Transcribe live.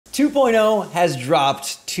2.0 has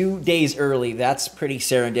dropped 2 days early. That's pretty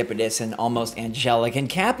serendipitous and almost angelic. And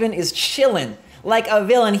Kapp'n is chillin' like a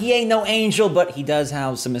villain. He ain't no angel, but he does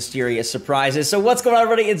have some mysterious surprises. So what's going on,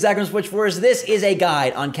 everybody? It's Zach from SwitchForce. This is a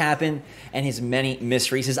guide on Kapp'n and his many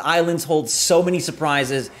mysteries. His islands hold so many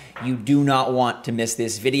surprises. You do not want to miss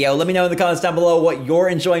this video. Let me know in the comments down below what you're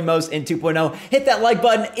enjoying most in 2.0. Hit that like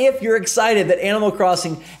button if you're excited that Animal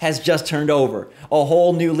Crossing has just turned over a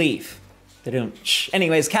whole new leaf.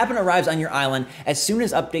 Anyways, Kapp'n arrives on your island as soon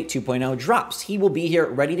as Update 2.0 drops. He will be here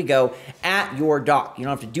ready to go at your dock. You don't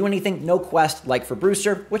have to do anything, no quest like for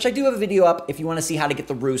Brewster, which I do have a video up if you want to see how to get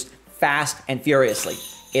the Roost fast and furiously.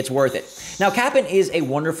 It's worth it. Now, Kapp'n is a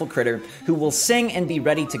wonderful critter who will sing and be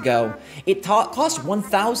ready to go. It costs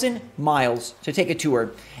 1,000 miles to take a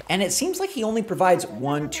tour, and it seems like he only provides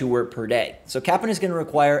 1 tour per day. So Kapp'n is going to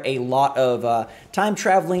require a lot of time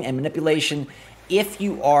traveling and manipulation if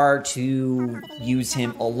you are to use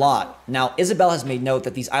him a lot. Now, Isabelle has made note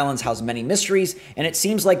that these islands house many mysteries, and it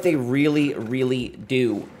seems like they really, really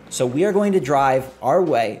do. So we are going to drive our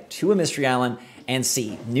way to a mystery island and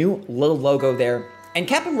see. New little logo there. And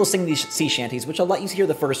Kapp'n will sing these sea shanties, which I'll let you hear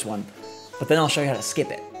the first one, but then I'll show you how to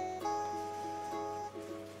skip it.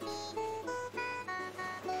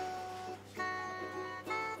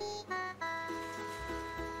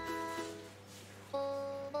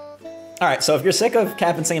 All right, so if you're sick of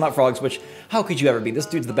Kapp'n singing about frogs, which, how could you ever be? This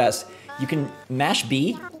dude's the best. You can mash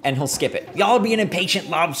B, and he'll skip it. Y'all be an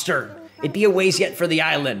impatient lobster. It'd be a ways yet for the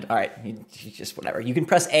island. All right, just whatever. You can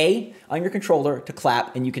press A on your controller to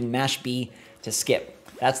clap, and you can mash B to skip.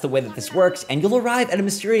 That's the way that this works, and you'll arrive at a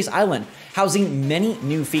mysterious island housing many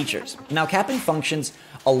new features. Now, Kapp'n functions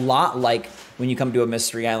a lot like when you come to a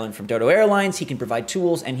mystery island from Dodo Airlines. He can provide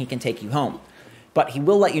tools, and he can take you home. But he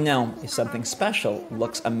will let you know if something special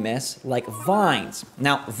looks amiss, like vines.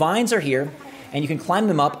 Now, vines are here, and you can climb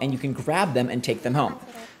them up, and you can grab them and take them home.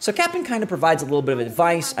 So Kapp'n kind of provides a little bit of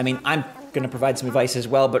advice. I mean, I'm going to provide some advice as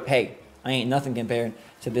well, but hey, I ain't nothing compared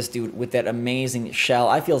to this dude with that amazing shell.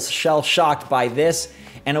 I feel shell-shocked by this,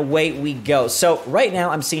 and away we go. So right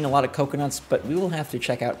now, I'm seeing a lot of coconuts, but we will have to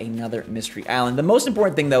check out another mystery island. The most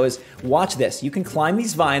important thing, though, is watch this. You can climb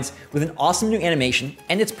these vines with an awesome new animation,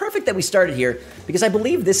 and it's perfect that we started here, because I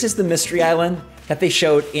believe this is the mystery island that they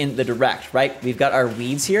showed in the Direct, right? We've got our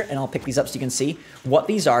weeds here, and I'll pick these up so you can see what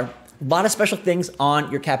these are. A lot of special things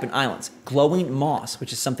on your Kapp'n Islands. Glowing moss,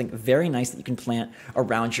 which is something very nice that you can plant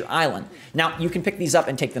around your island. Now, you can pick these up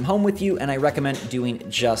and take them home with you, and I recommend doing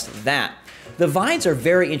just that. The vines are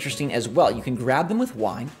very interesting as well. You can grab them with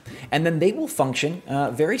Y, and then they will function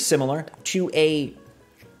very similar to a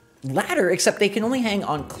ladder, except they can only hang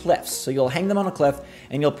on cliffs. So you'll hang them on a cliff,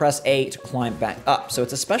 and you'll press A to climb back up. So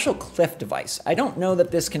it's a special cliff device. I don't know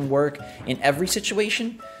that this can work in every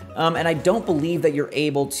situation, and I don't believe that you're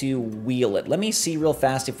able to wheel it. Let me see real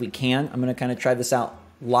fast if we can. I'm gonna kind of try this out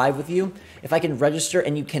live with you. If I can register,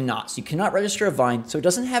 and you cannot. So you cannot register a vine, so it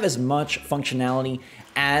doesn't have as much functionality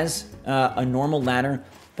as a normal ladder,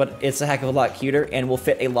 but it's a heck of a lot cuter and will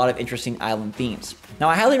fit a lot of interesting island themes. Now,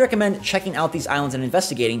 I highly recommend checking out these islands and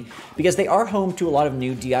investigating because they are home to a lot of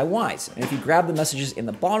new DIYs. And if you grab the messages in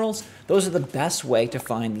the bottles, those are the best way to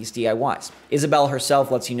find these DIYs. Isabelle herself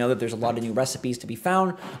lets you know that there's a lot of new recipes to be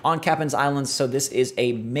found on Kapp'n's Islands, so this is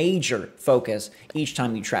a major focus each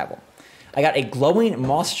time you travel. I got a glowing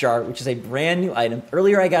moss jar, which is a brand new item.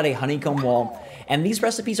 Earlier, I got a honeycomb wall, and these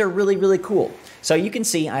recipes are really, really cool. So you can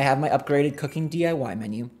see I have my upgraded cooking DIY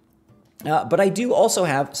menu, but I do also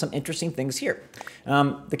have some interesting things here.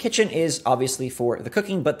 The kitchen is obviously for the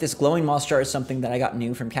cooking, but this glowing moss jar is something that I got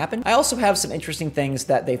new from Kapp'n. I also have some interesting things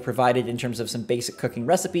that they've provided in terms of some basic cooking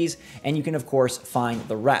recipes, and you can, of course, find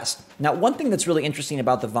the rest. Now, one thing that's really interesting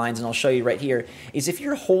about the vines, and I'll show you right here, is if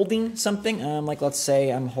you're holding something, like let's say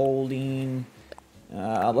I'm holding,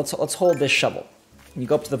 let's hold this shovel. You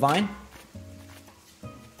go up to the vine,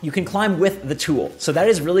 you can climb with the tool. So that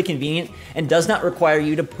is really convenient and does not require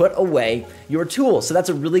you to put away your tool. So that's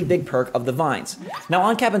a really big perk of the vines. Now,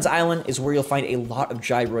 on Kapp'n's Island is where you'll find a lot of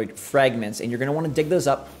gyroid fragments, and you're gonna wanna dig those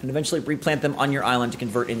up and eventually replant them on your island to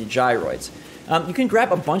convert into gyroids. You can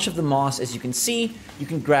grab a bunch of the moss, as you can see. You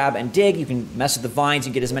can grab and dig, you can mess with the vines,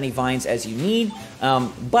 you get as many vines as you need.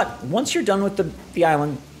 But once you're done with the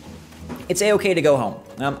island, it's a-okay to go home.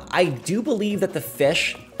 I do believe that the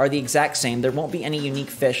fish are the exact same. There won't be any unique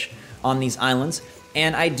fish on these islands.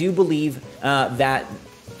 And I do believe that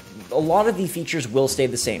a lot of the features will stay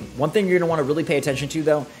the same. One thing you're going to want to really pay attention to,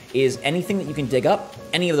 though, is anything that you can dig up,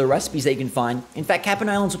 any of the recipes that you can find. In fact, Kapp'n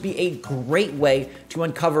Islands would be a great way to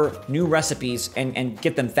uncover new recipes and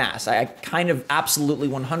get them fast. I kind of absolutely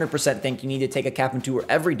 100% think you need to take a Kapp'n tour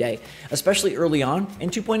every day, especially early on in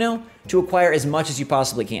 2.0, to acquire as much as you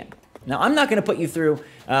possibly can. Now, I'm not going to put you through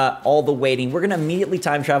all the waiting. We're going to immediately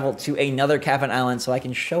time travel to another Kapp'n Island so I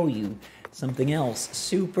can show you something else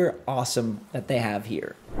super awesome that they have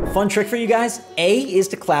here. Fun trick for you guys. A is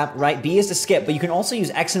to clap, right? B is to skip, but you can also use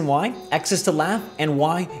X and Y. X is to laugh, and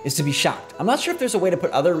Y is to be shocked. I'm not sure if there's a way to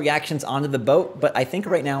put other reactions onto the boat, but I think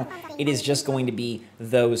right now it is just going to be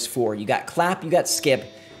those four. You got clap, you got skip,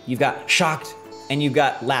 you've got shocked, and you've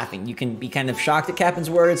got laughing. You can be kind of shocked at Kapp'n's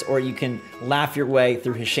words, or you can laugh your way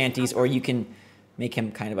through his shanties, or you can make him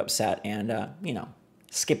kind of upset and, you know,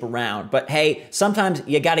 skip around. But hey, sometimes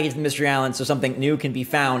you gotta get to the Mystery Island so something new can be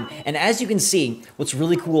found. And as you can see, what's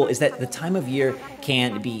really cool is that the time of year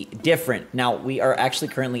can be different. Now, we are actually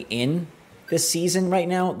currently in this season right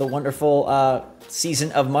now, the wonderful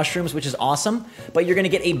season of mushrooms, which is awesome. But you're gonna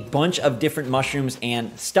get a bunch of different mushrooms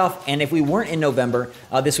and stuff. And if we weren't in November,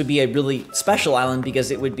 this would be a really special island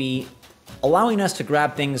because it would be allowing us to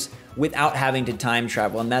grab things without having to time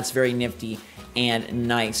travel. And that's very nifty and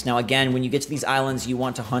nice. Now, again, when you get to these islands, you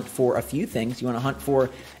want to hunt for a few things. You want to hunt for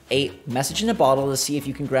a message in a bottle to see if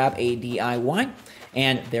you can grab a DIY.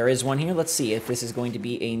 And there is one here. Let's see if this is going to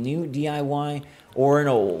be a new DIY or an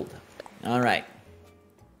old. All right.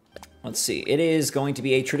 Let's see. It is going to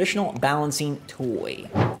be a traditional balancing toy.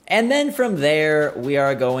 And then from there, we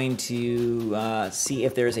are going to see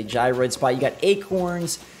if there's a gyroid spot. You got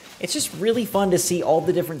acorns. It's just really fun to see all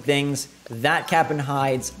the different things that Kapp'n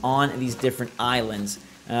hides on these different islands,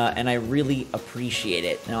 and I really appreciate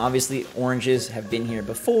it. Now, obviously, oranges have been here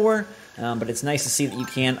before, but it's nice to see that you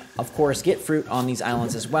can, of course, get fruit on these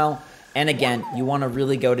islands as well. And again, you want to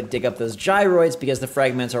really go to dig up those gyroids because the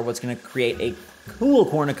fragments are what's going to create a cool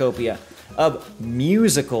cornucopia of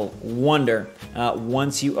musical wonder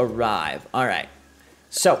once you arrive. All right,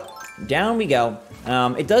 so down we go.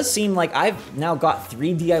 It does seem like I've now got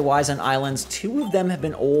 3 DIYs on islands. 2 of them have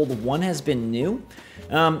been old, 1 has been new.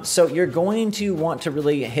 So you're going to want to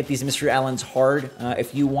really hit these mystery islands hard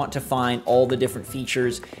if you want to find all the different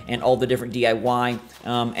features and all the different DIY.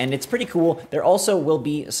 And it's pretty cool. There also will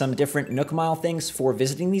be some different Nook Mile things for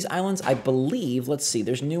visiting these islands. I believe, let's see,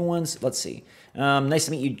 there's new ones. Let's see. Nice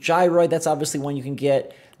to meet you, Gyroid. That's obviously one you can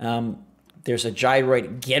get. There's a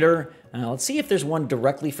gyroid getter. Let's see if there's one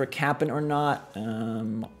directly for Kapp'n or not.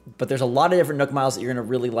 But there's a lot of different Nook Miles that you're going to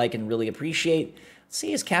really like and really appreciate. Let's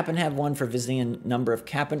see, does Kapp'n have one for visiting a number of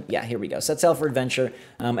Kapp'n? Yeah, here we go. Set sail for adventure.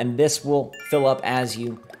 And this will fill up as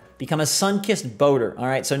you become a sun-kissed boater. All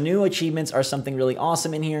right, so new achievements are something really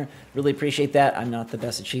awesome in here. Really appreciate that. I'm not the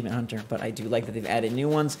best achievement hunter, but I do like that they've added new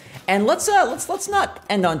ones. And let's not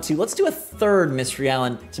end on 2. Let's do a 3rd mystery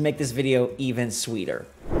island to make this video even sweeter.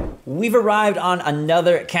 We've arrived on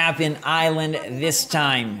another Kapp'n Island this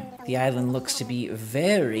time. The island looks to be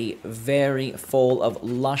very, very full of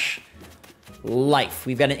lush life.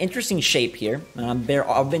 We've got an interesting shape here. There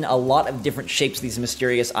have been a lot of different shapes of these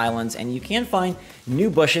mysterious islands, and you can find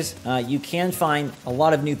new bushes. You can find a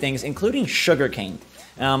lot of new things, including sugarcane.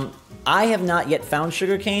 I have not yet found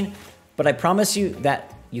sugarcane, but I promise you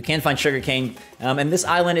that you can find sugarcane. And this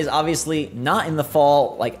island is obviously not in the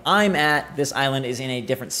fall like I'm at. This island is in a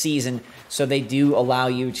different season, so they do allow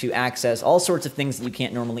you to access all sorts of things that you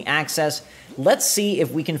can't normally access. Let's see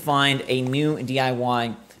if we can find a new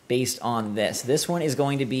DIY based on this. This one is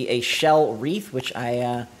going to be a shell wreath, which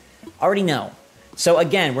I already know. So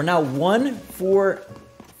again, we're now 1 for...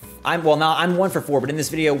 I'm 1 for 4, but in this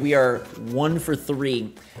video we are 1 for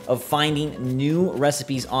 3 of finding new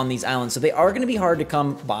recipes on these islands. So they are going to be hard to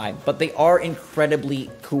come by, but they are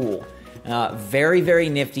incredibly cool. Very, very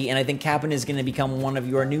nifty, and I think Kapp'n is going to become one of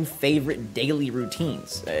your new favorite daily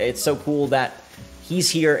routines. It's so cool that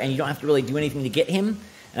he's here and you don't have to really do anything to get him.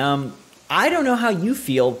 I don't know how you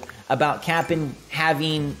feel about Kapp'n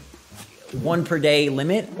having 1 per day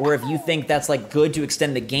limit, or if you think that's like good to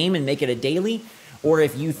extend the game and make it a daily, or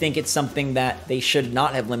if you think it's something that they should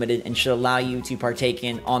not have limited and should allow you to partake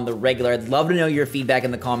in on the regular. I'd love to know your feedback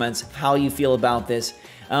in the comments, how you feel about this.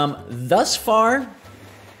 Thus far,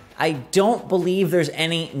 I don't believe there's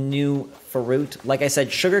any new fruit. Like I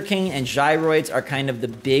said, sugarcane and gyroids are kind of the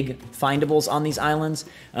big findables on these islands,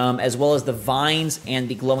 as well as the vines and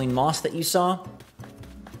the glowing moss that you saw.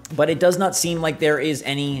 But it does not seem like there is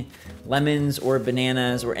any lemons or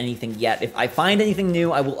bananas or anything yet. If I find anything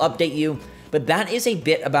new, I will update you. But that is a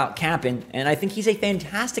bit about Kapp'n, and I think he's a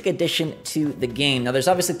fantastic addition to the game. Now, there's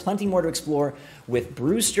obviously plenty more to explore with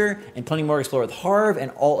Brewster and plenty more to explore with Harv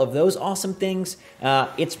and all of those awesome things.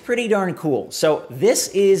 It's pretty darn cool. So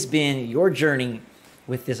this has been your journey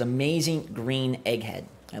with this amazing green egghead.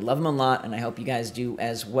 I love him a lot, and I hope you guys do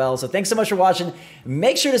as well. So thanks so much for watching.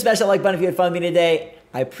 Make sure to smash that like button if you had fun with me today.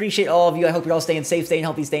 I appreciate all of you. I hope you're all staying safe, staying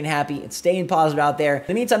healthy, staying happy, and staying positive out there. In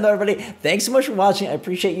the meantime, though, everybody, thanks so much for watching. I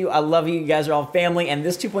appreciate you. I love you. You guys are all family, and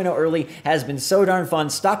this 2.0 early has been so darn fun.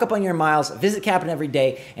 Stock up on your miles, visit Kapp'n every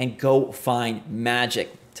day, and go find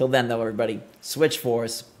magic. Till then, though, everybody,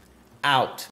 SwitchForce out.